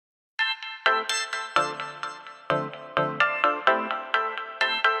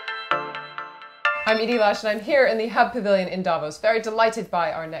I'm Edie Lush, and I'm here in the Hub Pavilion in Davos, very delighted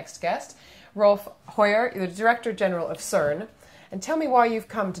by our next guest, Rolf Heuer, the Director General of CERN. And tell me why you've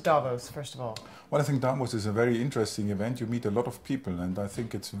come to Davos, first of all. Well, I think Davos is a very interesting event. You meet a lot of people, and I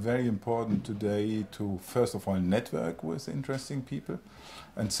think it's very important today to, first of all, network with interesting people,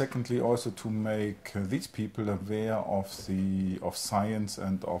 and secondly, also to make these people aware of science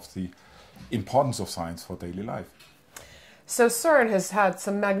and of the importance of science for daily life. So CERN has had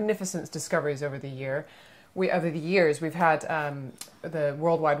some magnificent discoveries over the years. We've had the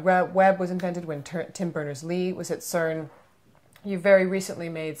World Wide Web was invented when Tim Berners-Lee was at CERN. You've very recently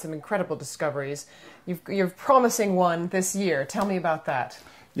made some incredible discoveries. You're promising one this year. Tell me about that.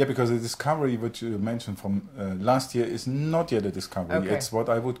 Yeah, because the discovery which you mentioned from last year is not yet a discovery. Okay. It's what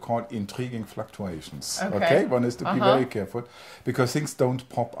I would call intriguing fluctuations. Okay? One has to be very careful, because things don't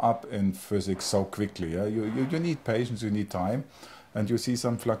pop up in physics so quickly. Yeah? You need patience, you need time, and you see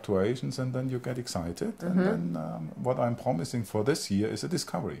some fluctuations, and then you get excited. And then what I'm promising for this year is a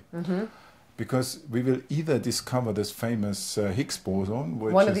discovery. Because we will either discover this famous Higgs Boson,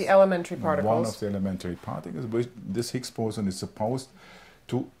 which one of the elementary particles. One of the elementary particles. Which this Higgs Boson is supposed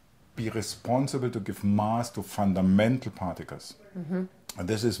to be responsible to give mass to fundamental particles. And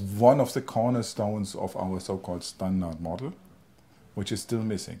this is one of the cornerstones of our so-called standard model, which is still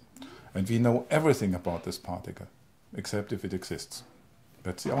missing. And we know everything about this particle, except if it exists.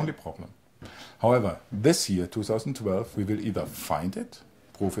 That's the only problem. However, this year, 2012, we will either find it,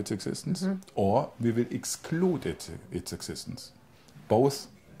 prove its existence, or we will exclude its existence. Both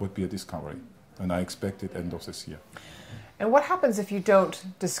would be a discovery, and I expect it end of this year. And what happens if you don't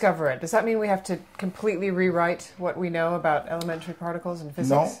discover it? Does that mean we have to completely rewrite what we know about elementary particles and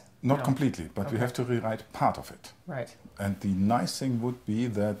physics? No, not completely, but we have to rewrite part of it. Right. And the nice thing would be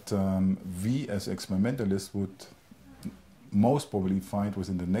that we as experimentalists would most probably find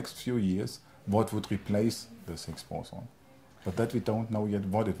within the next few years what would replace this Higgs boson. But that we don't know yet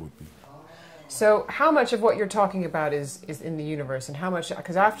what it would be. So how much of what you're talking about is in the universe, and how much,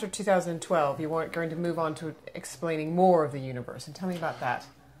 because after 2012 you weren't going to move on to explaining more of the universe, and tell me about that.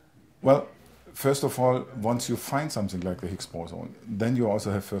 Well, first of all, once you find something like the Higgs boson, then you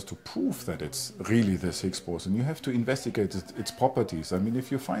also have first to prove that it's really this Higgs boson. You have to investigate its properties. I mean, if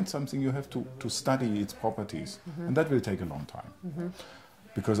you find something, you have to study its properties, and that will take a long time.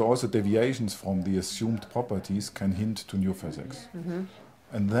 Because also deviations from the assumed properties can hint to new physics.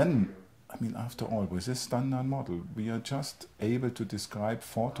 And then, I mean, after all, with this standard model, we are just able to describe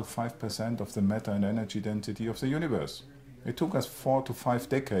 4 to 5% of the matter and energy density of the universe. It took us 4 to 5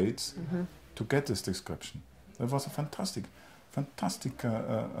 decades to get this description. It was a fantastic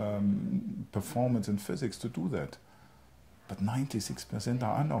performance in physics to do that. But 96%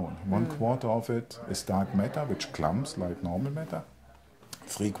 are unknown. 1/4 of it is dark matter, which clumps like normal matter.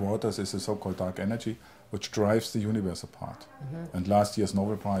 3/4 is the so-called dark energy, which drives the universe apart. And last year's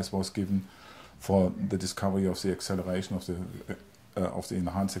Nobel Prize was given for the discovery of the acceleration of the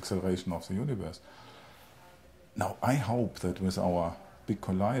enhanced acceleration of the universe. Now, I hope that with our big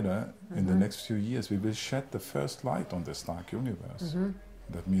collider, in the next few years, we will shed the first light on this dark universe.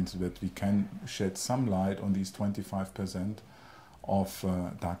 That means that we can shed some light on these 25% of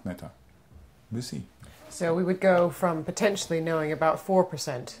dark matter. We'll see. So we would go from potentially knowing about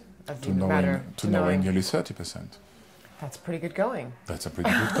 4% of the matter to knowing nearly 30%. That's pretty good going. That's a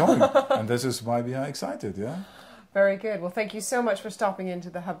pretty good going. And this is why we are excited, yeah? Very good. Well, thank you so much for stopping into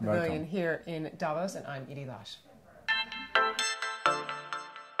the Hub Pavilion here in Davos, and I'm Edie Lush.